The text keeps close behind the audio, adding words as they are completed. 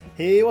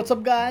Hey, what's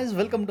up guys?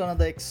 Welcome to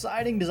another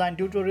exciting design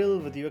tutorial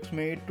with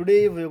UxMate.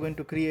 Today we are going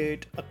to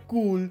create a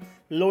cool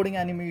loading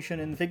animation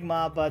in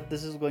Figma, but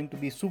this is going to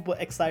be super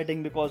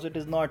exciting because it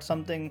is not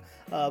something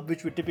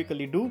which we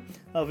typically do.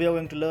 We are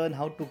going to learn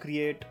how to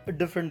create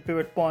different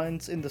pivot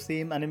points in the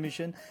same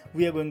animation.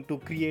 We are going to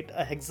create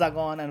a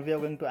hexagon and we are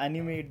going to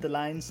animate the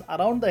lines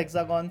around the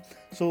hexagon.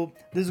 So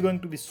this is going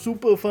to be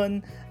super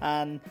fun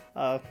and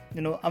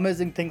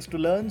amazing things to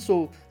learn.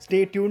 So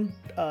stay tuned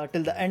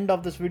till the end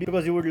of this video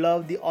because you would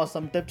love the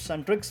awesome tips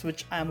and tricks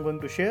which I am going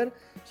to share.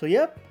 So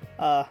yep,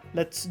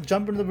 let's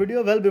jump into the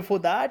video. Well, before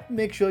that,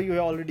 make sure you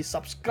are already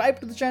subscribed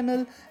to the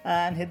channel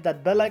and hit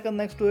that bell icon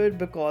next to it,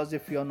 because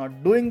if you're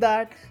not doing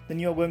that, then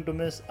you're going to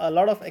miss a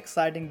lot of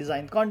exciting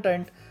design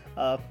content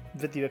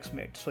with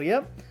UxMate. So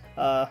yeah,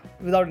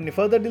 without any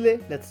further delay,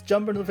 let's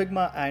jump into the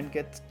Figma and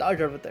get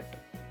started with it.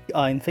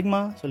 In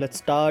Figma, so let's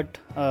start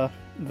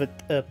with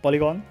a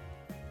polygon.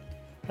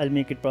 I'll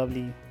make it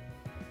probably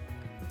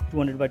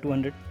 200 by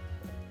 200,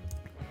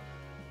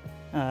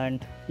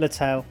 and let's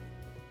have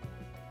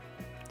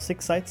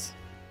 6 sides.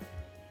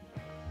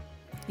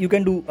 You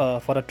can do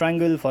for a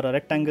triangle, for a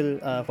rectangle,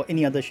 for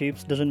any other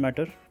shapes, doesn't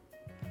matter,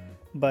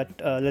 but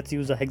let's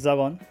use a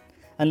hexagon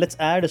and let's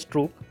add a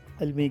stroke.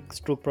 I'll make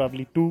stroke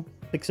probably 2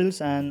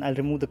 pixels and I'll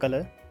remove the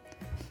color.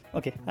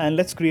 Okay, and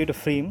let's create a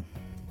frame,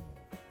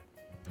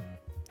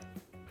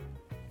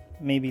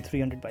 maybe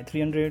 300 by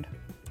 300.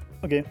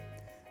 Okay,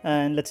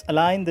 and let's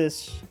align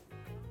this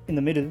in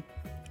the middle.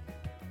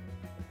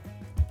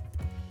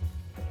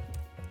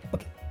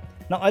 Okay,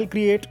 now I'll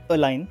create a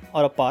line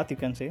or a path, you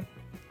can say,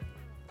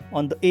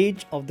 on the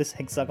edge of this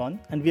hexagon,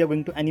 and we are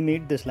going to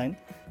animate this line.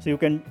 So you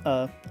can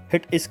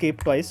hit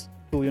escape twice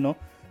to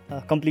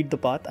complete the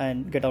path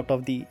and get out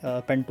of the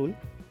pen tool.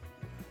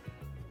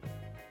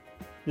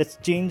 Let's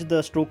change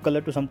the stroke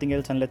color to something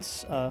else, and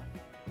let's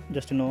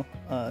just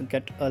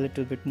get a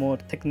little bit more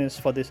thickness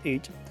for this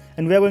edge,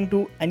 and we are going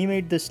to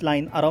animate this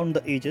line around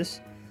the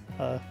edges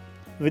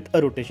with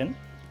a rotation.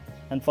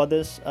 And for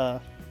this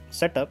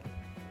setup,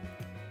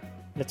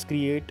 let's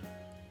create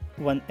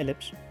one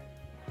ellipse.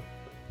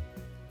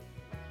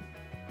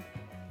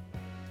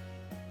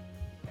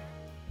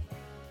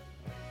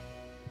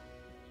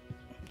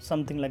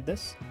 Something like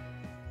this,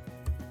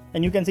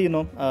 and you can see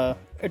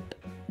it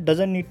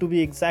doesn't need to be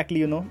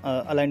exactly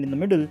aligned in the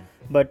middle,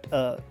 but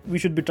we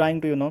should be trying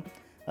to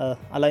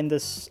align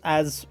this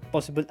as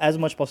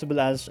much possible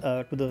as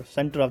to the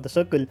center of the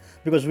circle,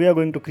 because we are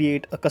going to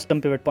create a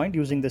custom pivot point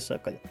using this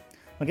circle.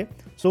 Okay,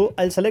 so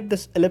I'll select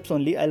this ellipse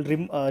only. I'll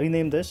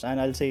rename this and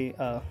I'll say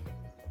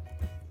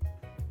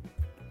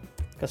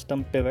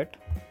custom pivot,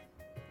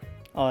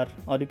 or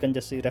you can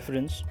just say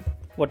reference,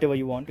 whatever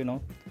you want,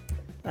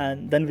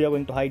 and then we are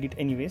going to hide it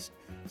anyways.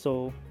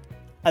 So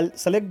I'll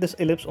select this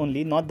ellipse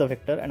only, not the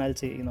vector, and I'll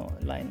say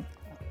line.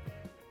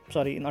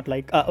 Sorry, not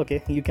like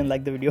okay, you can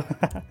like the video.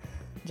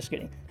 Just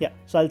kidding. Yeah,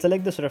 so I'll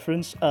select this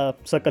reference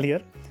circle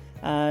here,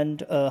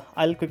 and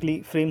I'll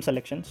quickly frame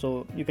selection.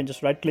 So you can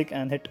just right click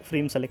and hit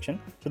frame selection,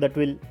 so that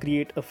will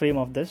create a frame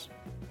of this,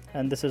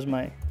 and this is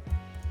my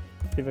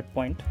pivot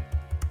point.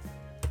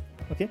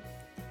 Okay,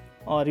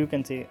 or you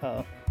can say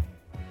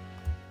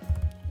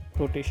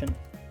rotation,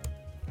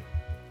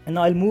 and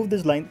now I'll move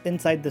this line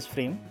inside this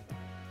frame.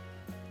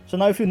 So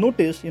now if you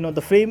notice,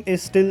 the frame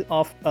is still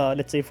of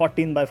let's say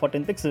 14 by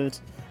 14 pixels,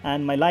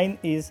 and my line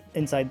is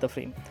inside the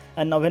frame.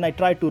 And now when I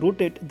try to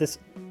rotate this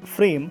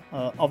frame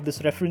of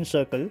this reference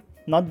circle,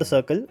 not the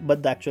circle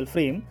but the actual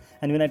frame,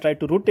 and when I try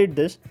to rotate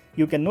this,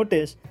 you can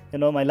notice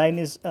my line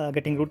is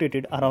getting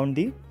rotated around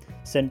the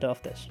center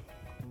of this.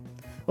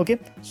 Okay,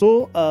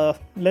 so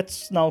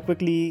let's now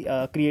quickly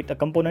create a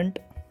component,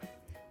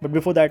 but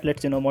before that,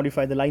 let's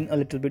modify the line a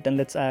little bit, and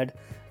let's add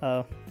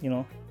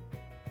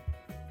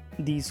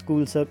these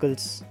cool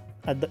circles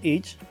at the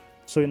edge.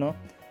 So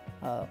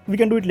we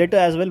can do it later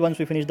as well once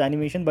we finish the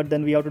animation, but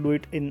then we have to do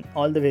it in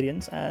all the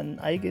variants, and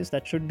I guess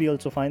that should be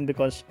also fine,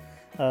 because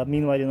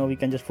meanwhile we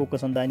can just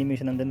focus on the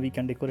animation and then we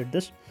can decorate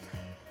this.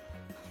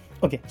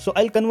 Okay, so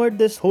I'll convert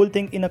this whole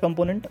thing in a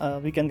component.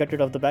 We can get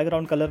rid of the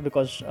background color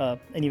because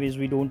anyways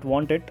we don't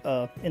want it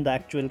in the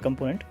actual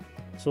component.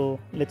 So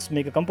let's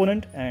make a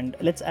component and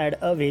let's add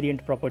a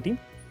variant property.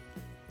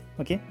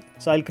 Okay,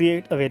 so I'll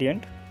create a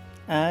variant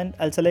and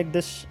I'll select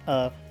this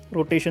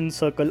rotation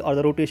circle or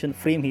the rotation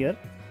frame here.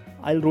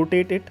 I'll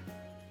rotate it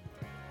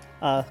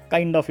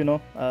kind of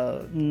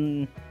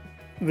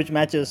which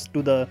matches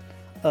to the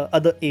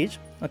other edge.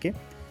 Okay,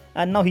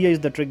 and now here is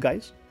the trick,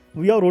 guys.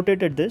 We have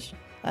rotated this,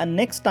 and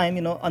next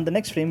time on the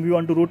next frame we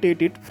want to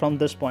rotate it from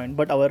this point,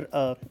 but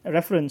our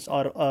reference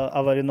or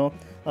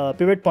our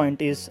pivot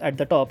point is at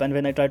the top, and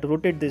when I try to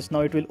rotate this,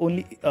 now it will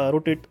only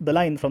rotate the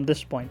line from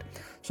this point.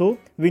 So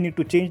we need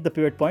to change the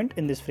pivot point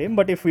in this frame,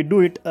 but if we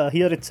do it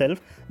here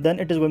itself, then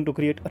it is going to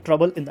create a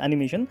trouble in the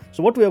animation.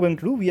 So what we are going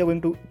to do, we are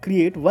going to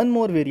create one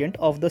more variant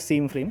of the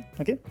same frame.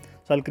 Okay,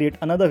 so I'll create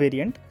another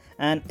variant,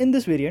 and in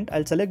this variant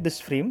I'll select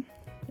this frame.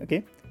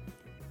 Okay,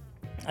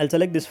 I'll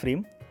select this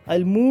frame,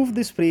 I'll move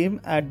this frame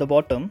at the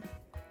bottom,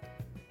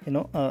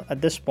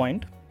 at this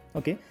point.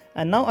 Okay,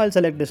 And now I'll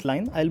select this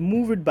line, I'll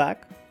move it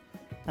back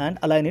and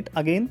align it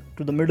again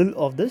to the middle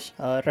of this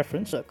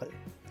reference circle.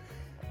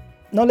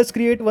 Now let's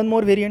create one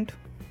more variant.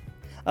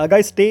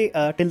 Guys, stay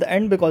till the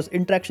end because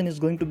interaction is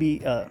going to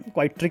be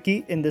quite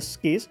tricky in this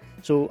case.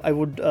 So I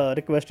would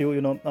request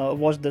you,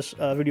 watch this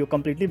video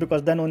completely,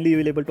 because then only you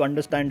will be able to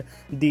understand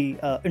the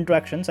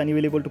interactions and you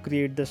will be able to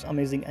create this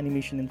amazing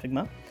animation in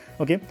Figma.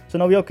 Okay, so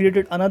now we have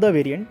created another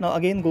variant. Now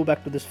again, go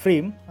back to this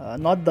frame,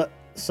 not the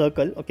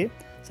circle. Okay,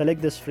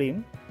 select this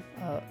frame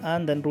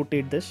and then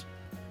rotate this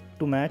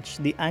to match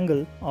the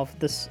angle of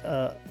this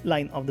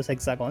line of this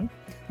hexagon.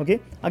 Okay,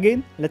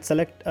 again let's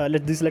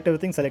deselect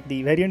everything, select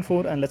the variant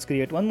 4, and let's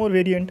create one more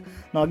variant.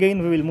 Now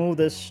again we will move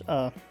this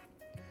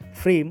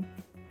frame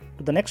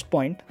to the next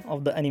point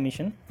of the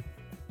animation.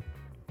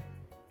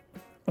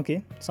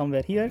 Okay,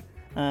 somewhere here,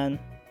 and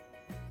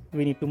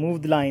we need to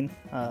move the line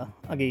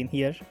again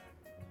here.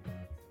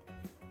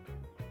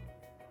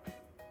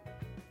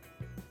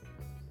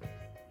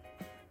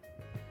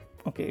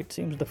 Okay, it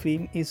seems the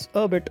frame is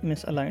a bit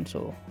misaligned,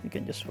 so you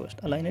can just first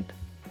align it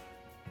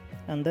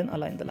and then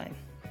align the line.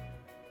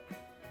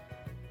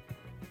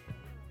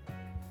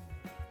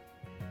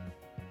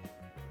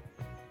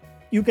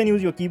 You can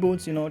use your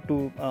keyboards,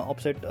 to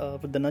offset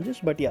with the nudges,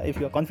 but yeah, if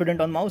you're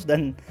confident on mouse,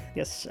 then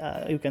yes,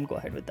 you can go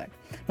ahead with that.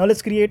 Now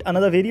let's create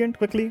another variant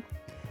quickly,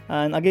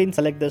 and again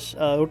select this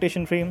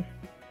rotation frame.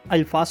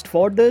 I'll fast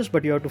forward this,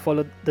 but you have to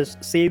follow this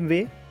same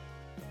way.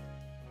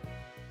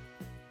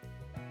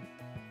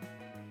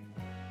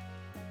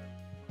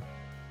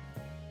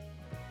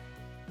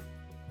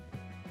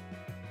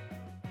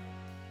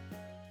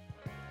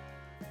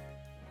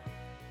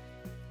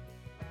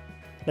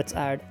 Let's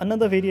add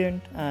another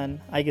variant, and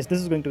I guess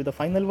this is going to be the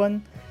final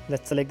one.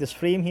 Let's select this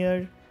frame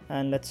here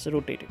and let's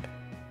rotate it.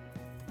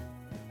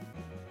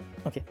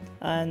 Okay,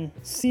 and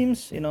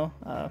seems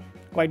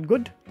quite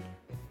good.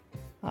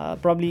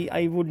 Probably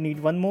I would need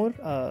one more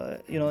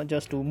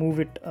just to move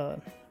it,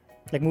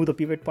 like move the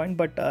pivot point,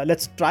 but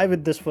let's try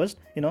with this first,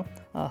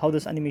 how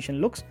this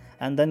animation looks,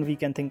 and then we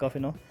can think of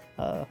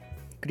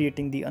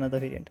creating the another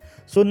variant.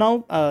 So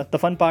now the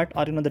fun part,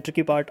 or the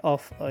tricky part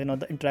of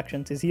the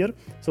interactions is here.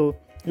 So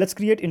let's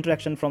create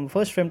interaction from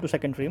first frame to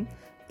second frame.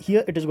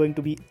 Here it is going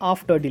to be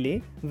after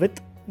delay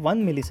with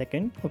 1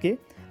 millisecond. Okay,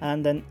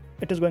 and then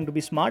it is going to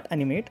be smart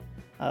animate,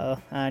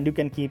 and you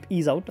can keep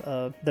ease out,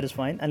 that is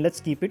fine, and let's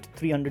keep it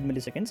 300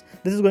 milliseconds.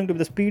 This is going to be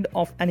the speed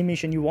of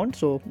animation you want,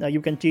 so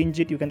you can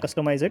change it, you can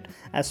customize it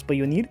as per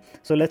your need.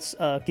 So let's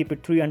keep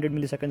it 300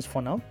 milliseconds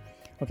for now.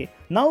 Okay,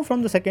 now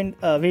from the second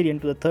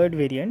variant to the third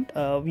variant,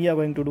 we are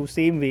going to do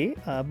same way,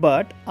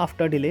 but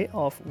after delay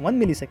of 1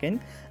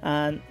 millisecond,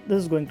 and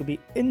this is going to be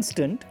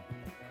instant,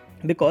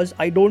 because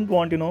I don't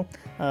want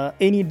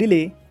any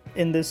delay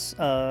in this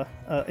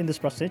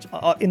process,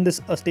 or in this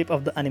step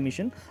of the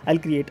animation. I'll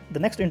create the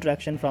next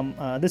interaction from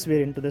this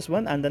variant to this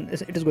one, and then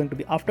it is going to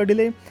be after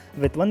delay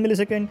with 1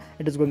 millisecond.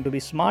 It is going to be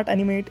smart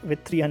animate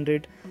with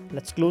 300.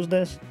 Let's close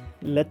this.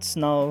 Let's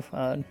now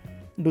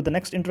do the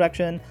next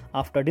interaction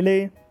after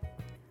delay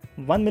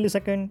 1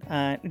 millisecond,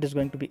 and it is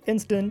going to be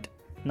instant.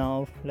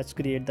 Now let's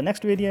create the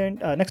next variant,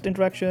 next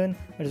interaction.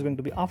 It is going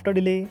to be after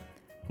delay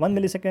 1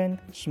 millisecond,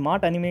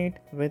 smart animate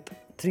with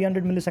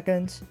 300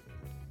 milliseconds.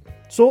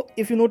 So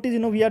if you notice,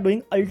 we are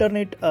doing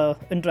alternate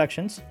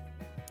interactions.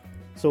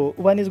 So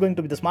one is going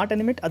to be the smart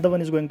animate, other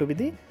one is going to be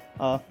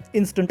the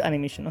instant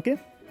animation. Okay,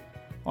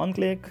 on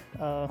click.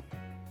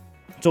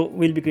 So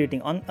we'll be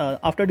creating on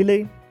after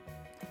delay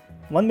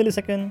 1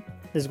 millisecond.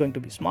 This is going to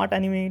be smart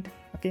animate.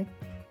 Okay,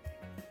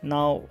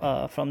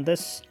 now from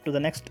this to the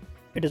next,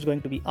 it is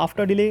going to be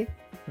after delay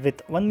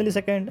with 1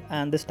 millisecond,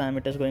 and this time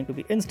it is going to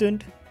be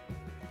instant.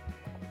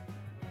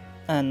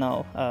 And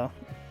now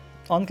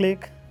on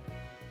click,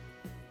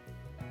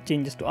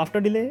 changes to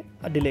after delay,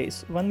 a delay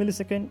is 1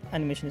 millisecond,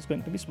 animation is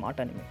going to be smart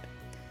animate.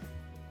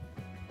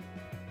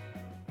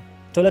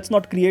 So let's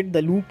not create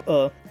the loop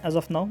as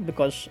of now,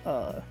 because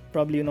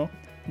probably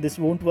this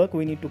won't work.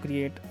 We need to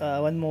create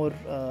one more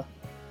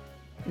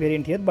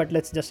variant here, but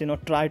let's just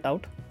try it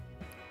out.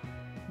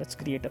 Let's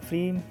create a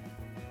frame.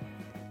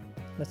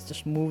 Let's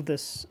just move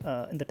this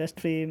in the test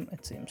frame.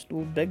 It seems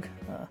too big.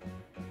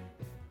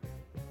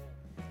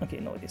 Okay,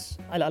 no worries.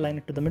 I'll align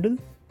it to the middle.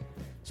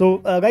 So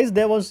guys,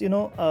 there was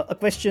a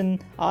question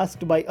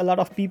asked by a lot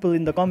of people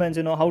in the comments,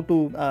 how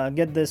to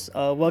get this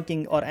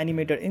working or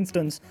animated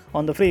instance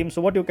on the frame.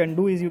 So what you can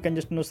do is you can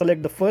just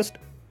select the first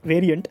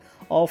variant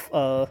of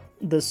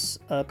this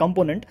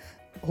component,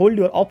 hold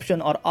your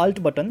Option or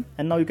Alt button,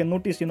 and now you can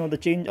notice the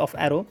change of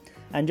arrow,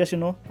 and just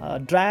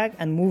drag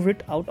and move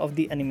it out of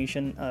the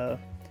animation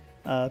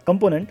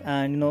component,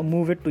 and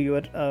move it to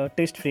your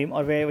test frame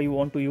or wherever you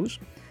want to use,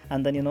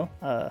 and then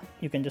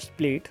you can just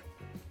play it,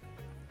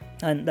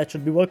 and that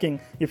should be working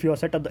if you have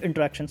set up the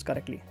interactions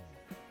correctly.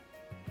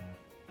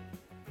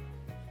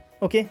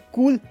 Okay,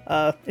 cool.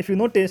 If you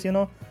notice,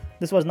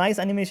 this was nice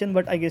animation,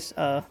 but I guess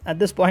at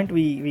this point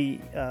we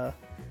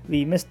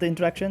missed the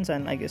interactions,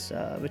 and I guess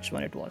which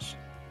one it was,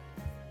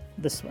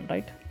 this one,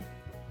 right?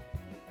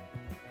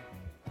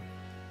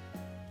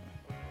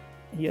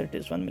 here it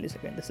is 1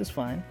 millisecond. This is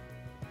fine.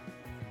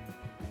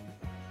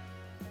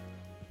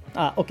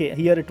 Okay,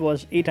 here it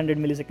was 800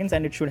 milliseconds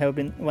and it should have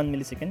been 1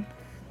 millisecond.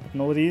 But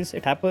no worries,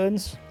 it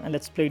happens. And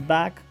let's play it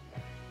back.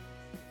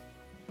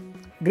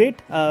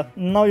 Great.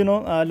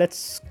 Now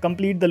let's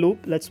complete the loop.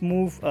 Let's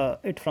move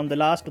it from the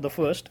last to the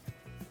first.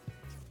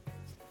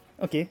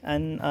 Okay,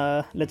 and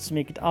let's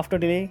make it after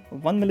delay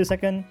 1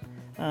 millisecond,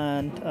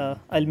 and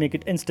I'll make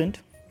it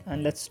instant,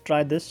 and let's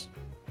try this.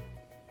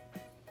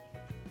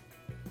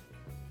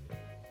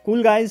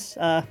 Cool, guys.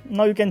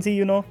 Now you can see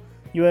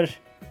your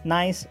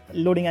nice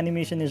loading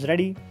animation is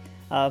ready.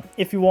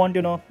 If you want,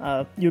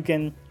 you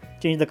can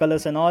change the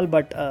colors and all,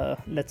 but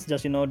let's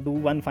just do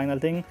one final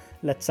thing.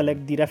 Let's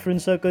select the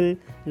reference circle.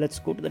 Let's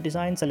go to the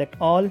design, select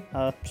all.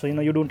 So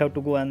you don't have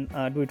to go and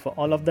do it for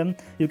all of them.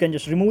 You can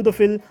just remove the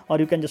fill, or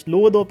you can just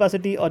lower the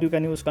opacity, or you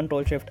can use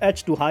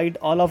Ctrl+Shift+H to hide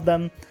all of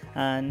them.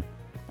 And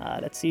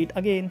let's see it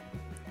again.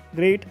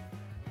 Great.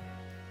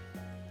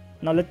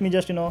 Now let me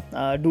just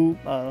do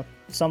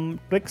some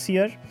tricks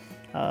here.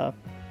 I'll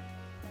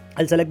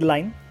select the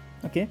line.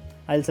 Okay,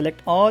 I'll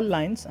select all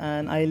lines,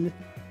 and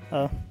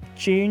I'll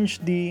change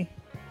the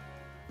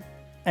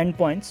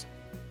endpoints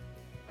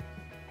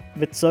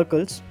with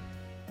circles.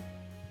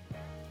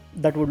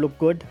 That would look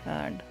good.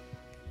 And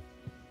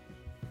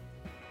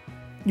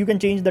you can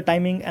change the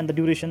timing and the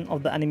duration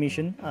of the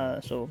animation.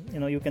 So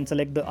you can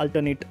select the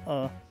alternate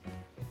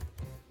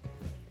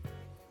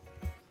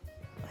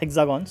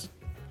hexagons.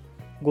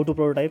 Go to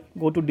prototype,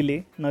 go to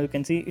delay. Now you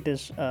can see it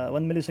is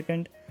 1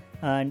 millisecond,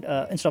 and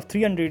instead of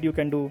 300 you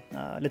can do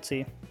let's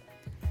say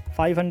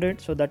 500,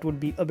 so that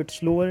would be a bit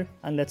slower.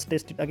 And let's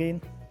test it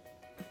again.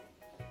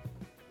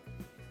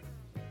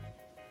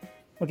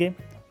 Okay,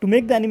 to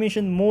make the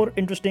animation more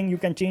interesting, you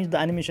can change the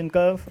animation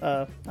curve.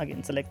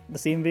 Again, select the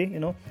same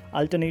way,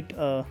 alternate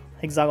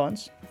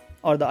hexagons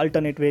or the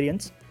alternate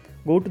variants.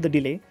 Go to the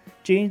delay,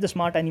 change the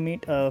smart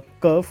animate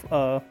curve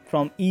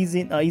from ease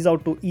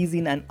out to ease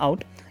in and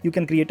out. You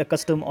can create a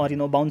custom or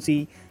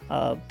bouncy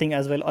thing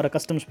as well, or a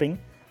custom spring.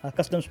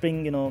 Custom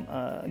spring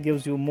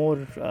gives you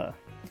more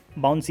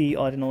bouncy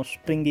or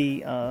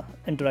springy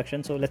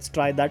interaction. So let's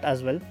try that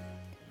as well.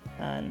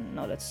 And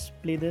now let's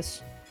play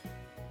this.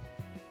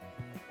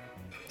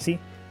 See,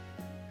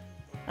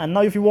 and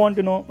now if you want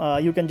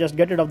you can just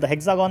get rid of the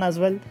hexagon as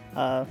well.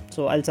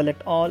 So I'll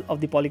select all of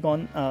the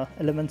polygon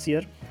elements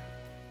here,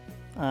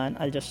 and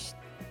I'll just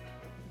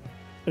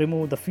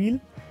remove the fill.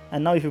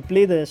 And now if you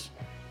play this,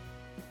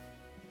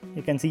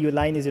 you can see your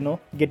line is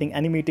getting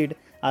animated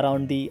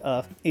around the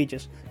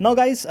edges. Now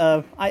guys,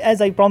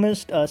 as I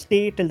promised,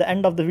 stay till the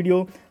end of the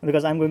video,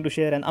 because I'm going to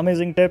share an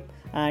amazing tip.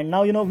 And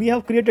now we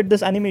have created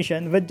this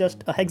animation with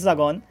just a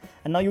hexagon,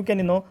 and now you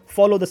can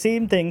follow the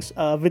same things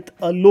with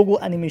a logo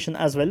animation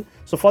as well.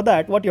 So for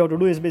that, what you have to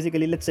do is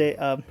basically, let's say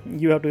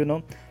you have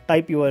to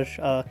type your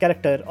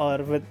character, or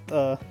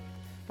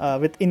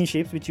with any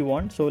shapes which you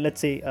want. So let's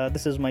say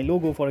this is my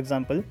logo, for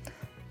example.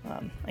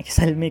 I guess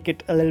I'll make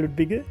it a little bit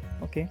bigger.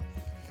 Okay,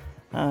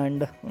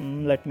 and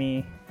let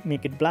me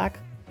make it black.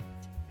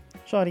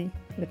 Sorry,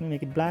 let me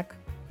make it black.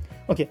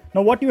 Okay,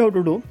 now what you have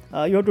to do,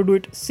 you have to do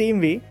it same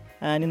way,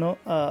 and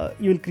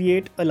you will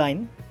create a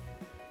line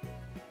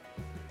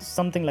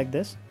something like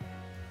this.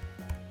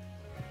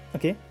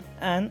 Okay,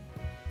 and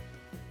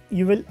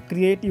you will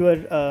create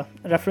your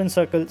reference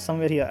circle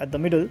somewhere here at the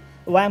middle.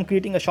 Why I'm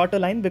creating a shorter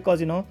line?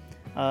 Because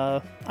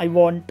I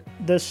want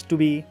this to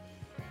be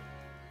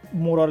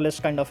more or less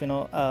kind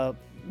of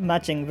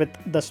matching with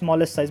the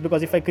smallest size,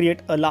 because if I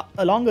create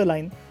a longer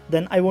line,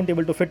 then I won't be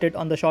able to fit it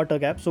on the shorter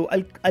gap. So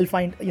I'll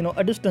find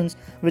a distance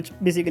which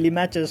basically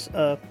matches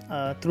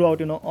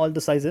throughout all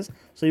the sizes.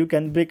 So you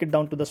can break it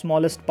down to the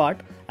smallest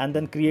part and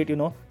then create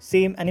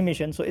same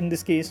animation. So in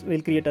this case,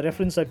 we'll create a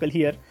reference circle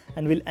here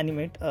and we'll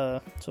animate.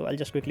 So I'll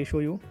just quickly show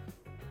you.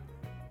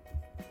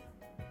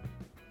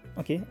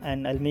 Okay,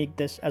 and I'll make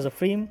this as a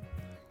frame.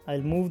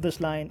 I'll move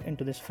this line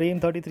into this frame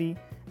 33,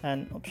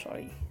 and oops,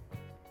 sorry.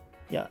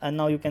 Yeah, and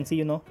now you can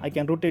see I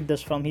can rotate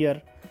this from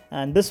here,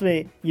 and this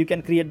way you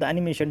can create the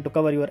animation to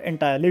cover your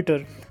entire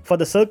letter. For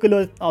the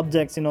circular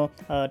objects,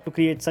 to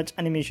create such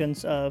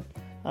animations,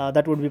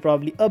 that would be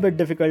probably a bit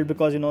difficult,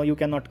 because you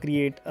cannot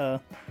create a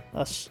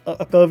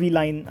curvy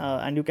line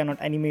and you cannot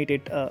animate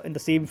it in the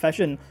same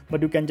fashion,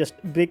 but you can just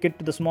break it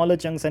to the smaller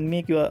chunks and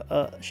make your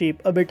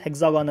shape a bit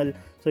hexagonal.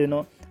 So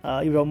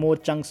you have more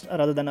chunks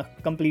rather than a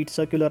complete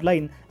circular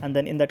line, and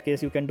then in that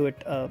case you can do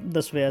it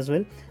this way as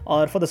well.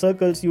 Or for the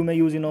circles, you may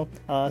use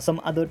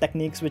some other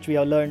techniques which we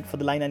have learned for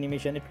the line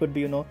animation. It could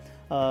be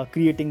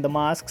creating the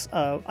masks.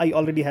 I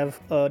already have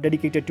a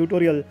dedicated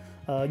tutorial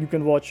you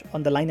can watch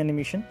on the line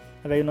animation,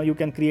 where you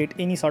can create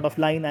any sort of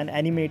line and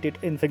animate it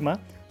in Figma.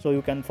 so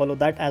you can follow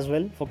that as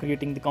well for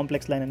creating the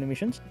complex line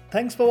animations.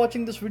 Thanks for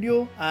watching this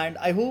video, and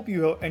I hope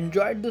you have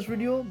enjoyed this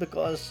video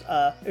because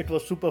it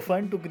was super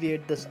fun to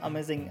create this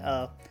amazing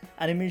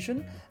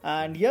animation.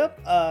 And yep,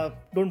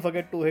 don't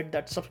forget to hit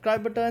that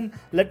subscribe button.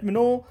 Let me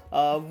know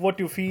what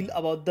you feel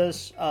about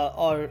this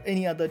or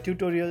any other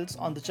tutorials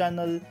on the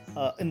channel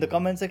in the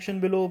comment section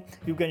below.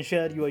 You can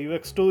share your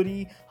UX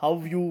story,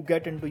 how you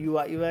get into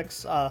UI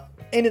UX,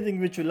 anything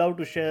which you love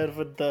to share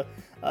with the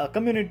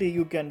community.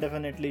 You can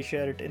definitely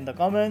share it in the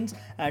comments,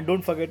 and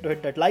don't forget to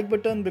hit that like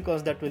button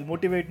because that will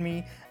motivate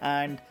me,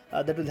 and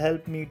that will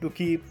help me to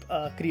keep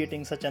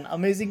creating such an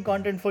amazing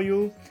content for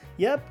you.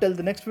 Yep, till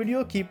the next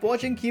video, keep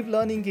watching, keep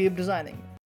learning, keep designing.